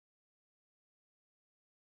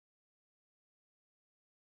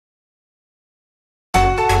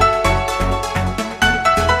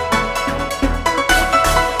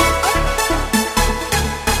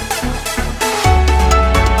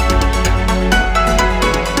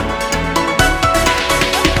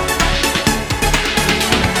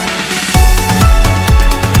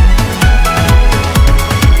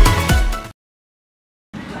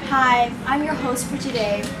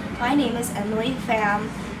Pham.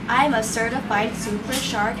 I'm a certified super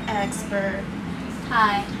shark expert.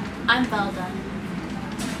 Hi, I'm Valda.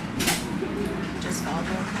 Just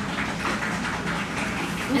Valda.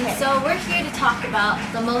 And so we're here to talk about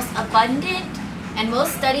the most abundant and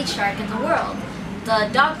most studied shark in the world, the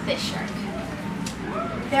dogfish shark.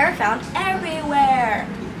 They're found everywhere.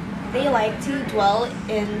 They like to dwell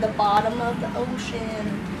in the bottom of the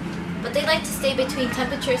ocean. But they like to stay between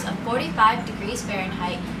temperatures of 45 degrees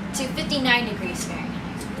Fahrenheit to 59 degrees Fahrenheit.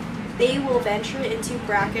 They will venture into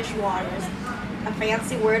brackish waters, a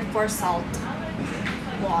fancy word for salt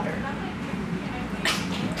water.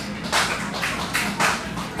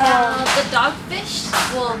 The dogfish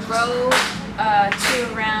will grow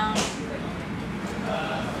to around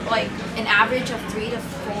like an average of 3 to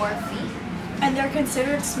 4 feet. And they're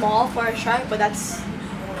considered small for a shark, but that's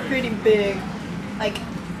pretty big. Like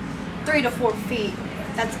 3 to 4 feet.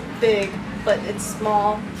 That's big, but it's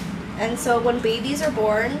small. And so when babies are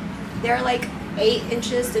born, they're like 8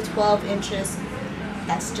 inches to 12 inches.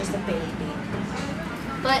 That's just a baby.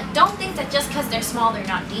 But don't think that just because they're small, they're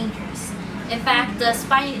not dangerous. In fact, the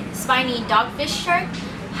spiny dogfish shark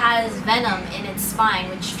has venom in its spine,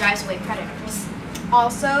 which drives away predators.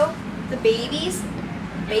 Also, the babies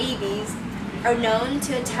are known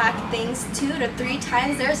to attack things 2 to 3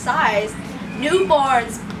 times their size.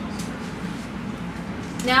 Newborns!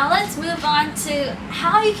 Now let's move on to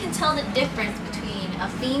how you can tell the difference between a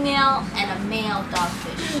female and a male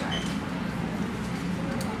dogfish shark.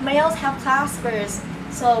 Males have claspers.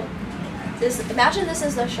 So imagine this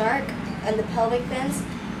is the shark and the pelvic fins,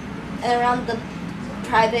 and around the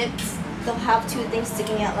privates they'll have 2 things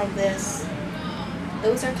sticking out like this.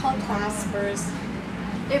 Those are called claspers.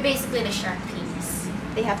 They're basically the shark penis.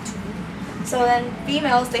 They have 2. So then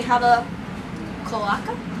females, they have a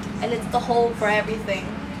Cloaca? and it's the hole for everything.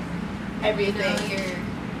 Everything. You know, you're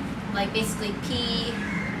like basically pee,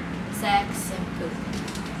 sex, and poop.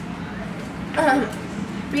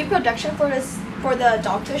 Reproduction for the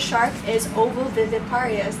dogfish shark is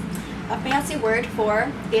ovoviviparous, a fancy word for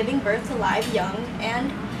giving birth to live young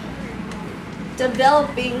and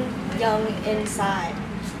developing young inside.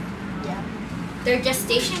 Yeah. Their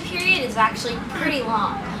gestation period is actually pretty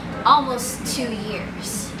long, almost 2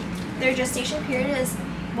 years. Their gestation period is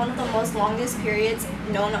one of the most longest periods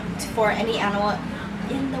known for any animal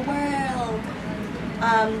in the world.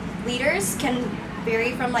 Litters can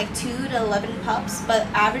vary from like 2 to 11 pups, but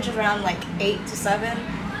average is around like 8 to 7.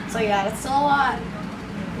 So yeah, that's still a lot.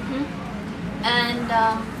 And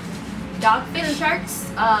dogfish sharks,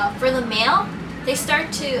 for the male, they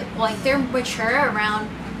start to, they're mature around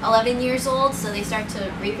 11 years old, so they start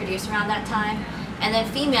to reproduce around that time. And then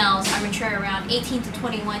females are mature around 18 to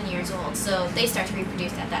 21 years old, so they start to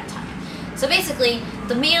reproduce at that time. So basically,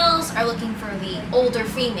 the males are looking for the older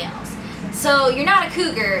females. So you're not a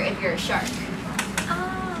cougar if you're a shark.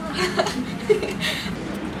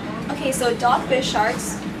 Okay, so dogfish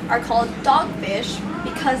sharks are called dogfish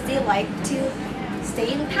because they like to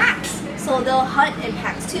stay in packs. So they'll hunt in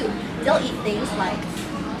packs too. They'll eat things like...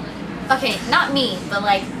 Okay, not me, but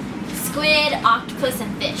like squid, octopus,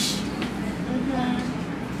 and fish.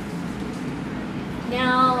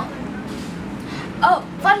 Now, oh,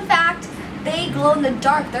 fun fact, they glow in the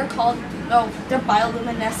dark. They're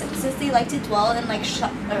bioluminescent. Since they like to dwell in like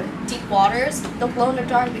deep waters, they'll glow in the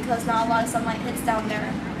dark because not a lot of sunlight hits down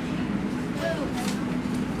there.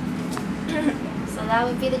 So that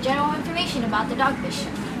would be the general information about the dogfish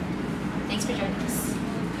shark. Thanks for joining us.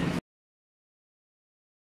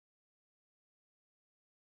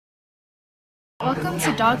 Welcome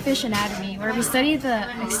to Dogfish Anatomy, where we study the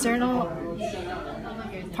external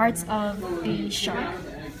parts of the shark.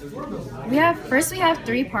 First we have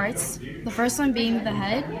 3 parts. The first one being the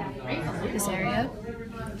head, this area,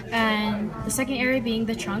 and the second area being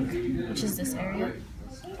the trunk, which is this area,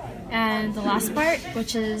 and the last part,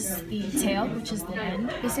 which is the tail, which is the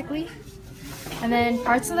end, basically. And then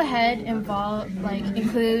parts of the head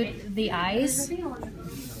include the eyes,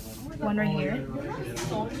 one right here,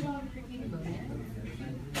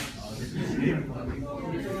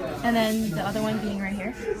 and then the other one being right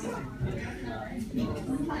here.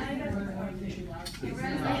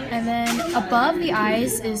 And then above the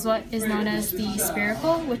eyes is what is known as the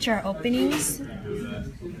spiracle, which are openings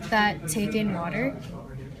that take in water.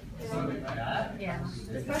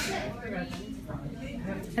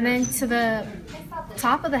 And then to the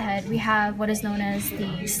top of the head, we have what is known as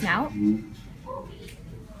the snout.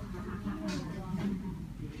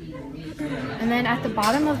 And then at the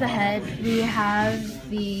bottom of the head, we have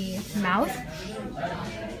the mouth.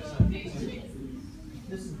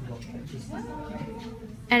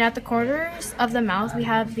 And at the corners of the mouth, we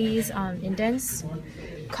have these indents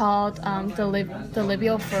called the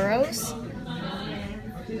labial furrows.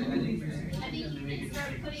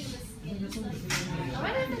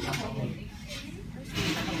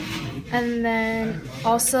 And then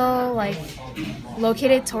also, like,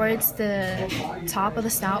 located towards the top of the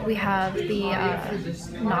snout, we have the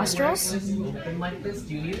nostrils.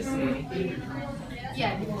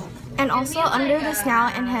 And also under the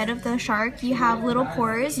snout and head of the shark, you have little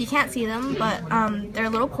pores. You can't see them, but they're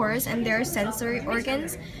little pores, and they're sensory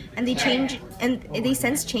organs, and they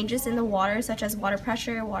sense changes in the water, such as water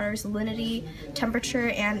pressure, water salinity, temperature,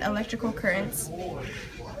 and electrical currents.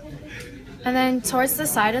 And then towards the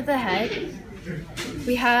side of the head,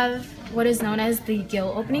 we have what is known as the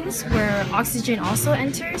gill openings, where oxygen also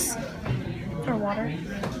enters, For water.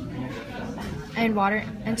 and water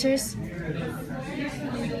enters.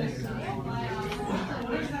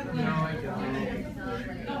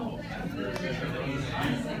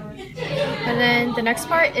 And then the next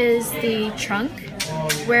part is the trunk,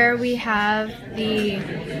 where we have the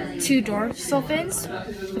two dorsal fins.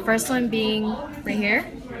 The first one being right here,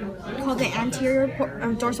 Called the anterior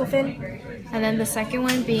dorsal fin. and then the second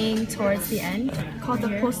one being towards the end, Called the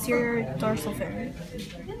here. posterior dorsal fin.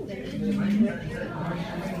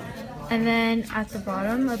 And then at the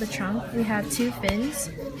bottom of the trunk, we have two fins.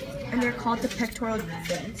 And they're called the pectoral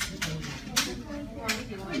fins.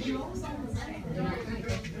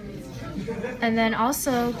 And then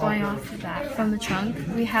also going off of that, from the trunk,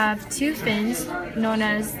 we have two fins known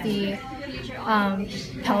as the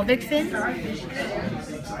pelvic fin.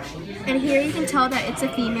 And here you can tell that it's a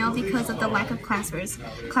female because of the lack of claspers.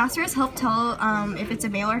 Claspers help tell if it's a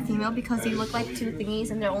male or female because they look like two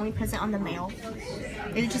thingies and they're only present on the male.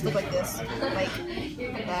 They just look like this, like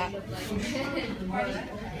that.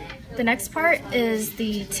 The next part is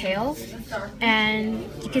the tail, and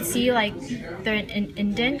you can see like there's an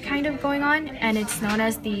indent kind of going on, and it's known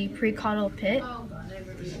as the precaudal pit.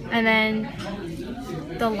 And then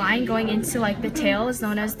the line going into like the tail is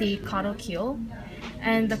known as the caudal keel,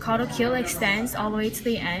 and the caudal keel extends all the way to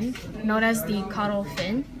the end, known as the caudal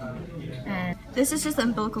fin. And This is just the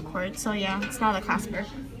umbilical cord, so yeah, it's not a clasper.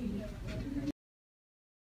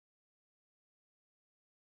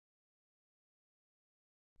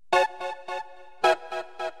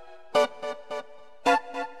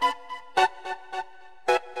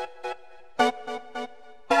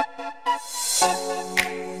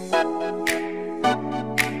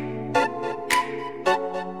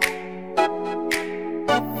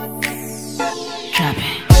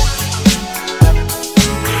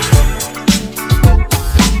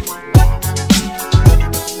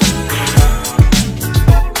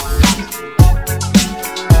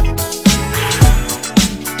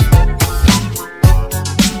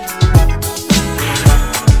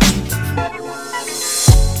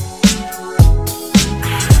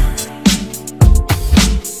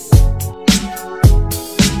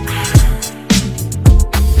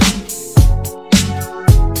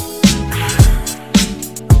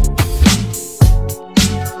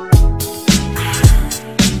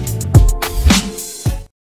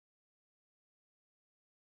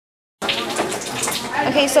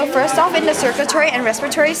 Okay, so first off, in the circulatory and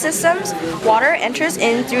respiratory systems, water enters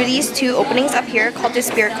in through these two openings up here called the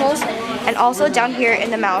spiracles, and also down here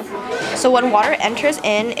in the mouth. So when water enters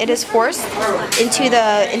in, it is forced into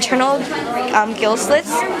the internal gill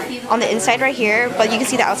slits on the inside right here, but you can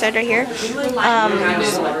see the outside right here.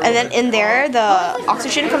 And then in there, the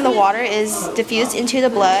oxygen from the water is diffused into the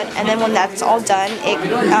blood, and then when that's all done, it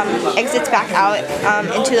exits back out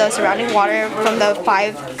into the surrounding water from the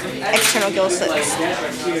 5 external gill slits.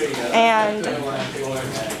 And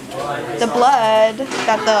the blood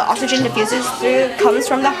that the oxygen diffuses through comes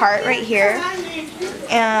from the heart right here.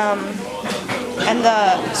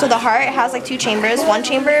 So the heart has like 2 chambers. One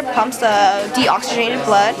chamber pumps the deoxygenated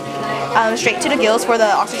blood straight to the gills for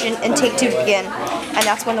the oxygen intake to begin, and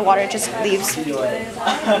that's when the water just leaves.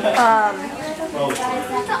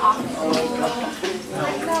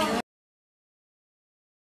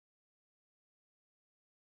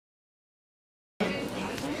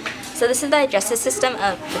 So this is the digestive system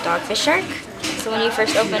of the dogfish shark. So when you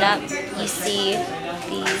first open up, you see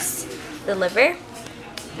the liver.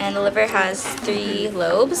 And the liver has 3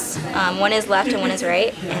 lobes. One is left and one is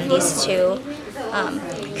right. And these 2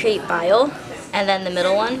 create bile. And then the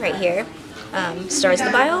middle one right here stores the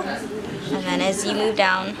bile. And then as you move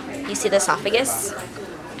down, you see the esophagus.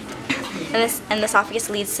 And the esophagus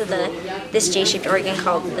leads to this J-shaped organ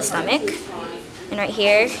called the stomach. And right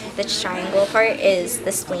here, the triangle part is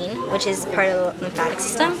the spleen, which is part of the lymphatic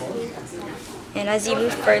system. And as you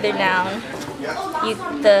move further down,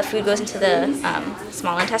 the food goes into the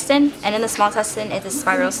small intestine, and in the small intestine is a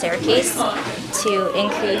spiral staircase to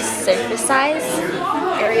increase surface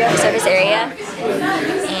area,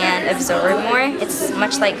 and absorb more. It's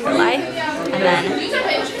much like villi, and then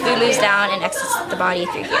food moves down and exits the body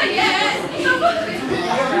through here.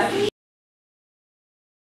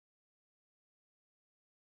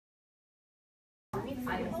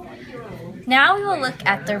 Now we will look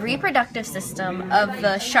at the reproductive system of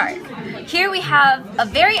the shark. Here we have a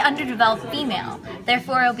very underdeveloped female,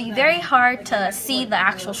 therefore it will be very hard to see the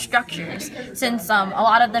actual structures since a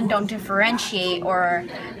lot of them don't differentiate or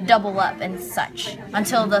double up and such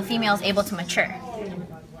until the female is able to mature.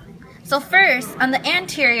 So first, on the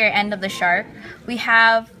anterior end of the shark, we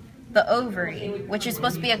have the ovary, which is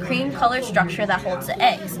supposed to be a cream-colored structure that holds the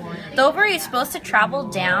eggs. The ovary is supposed to travel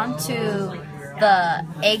down to the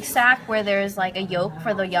egg sac where there's like a yolk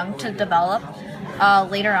for the young to develop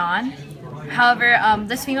later on. However,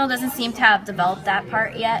 this female doesn't seem to have developed that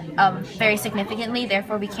part yet very significantly,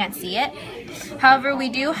 therefore we can't see it. However, we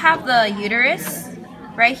do have the uterus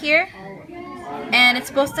right here, and it's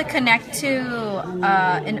supposed to connect to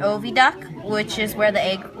an oviduct, which is where the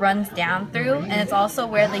egg runs down through, and it's also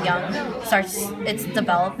where the young starts its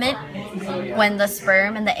development when the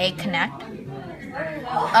sperm and the egg connect.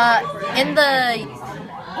 And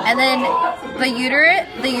then the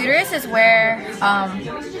uterus is where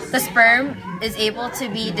the sperm is able to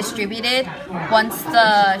be distributed once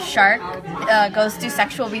the shark goes through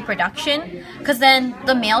sexual reproduction, because then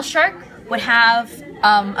the male shark would have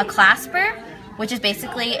a clasper, which is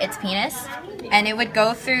basically its penis, and it would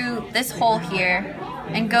go through this hole here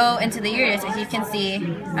and go into the uterus. As you can see,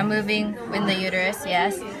 I'm moving in the uterus,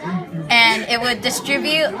 yes, and it would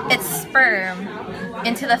distribute its sperm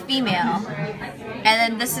into the female, and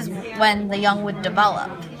then this is when the young would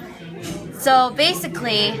develop. So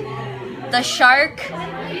basically, the shark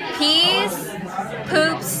pees,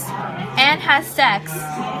 poops, and has sex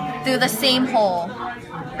through the same hole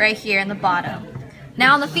right here in the bottom.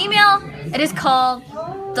 Now in the female, it is called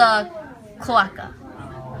the cloaca.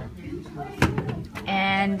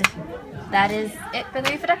 And that is it for the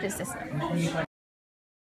reproductive system.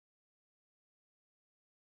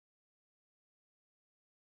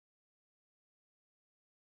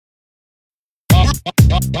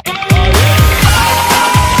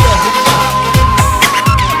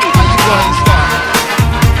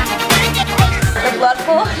 The blood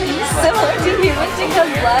flow is similar to humans because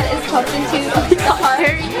blood is pumped into the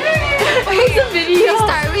heart. Where's the video?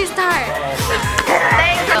 Restart.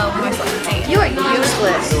 Thanks. You are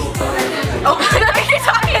useless. Oh, what are you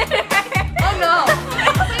talking?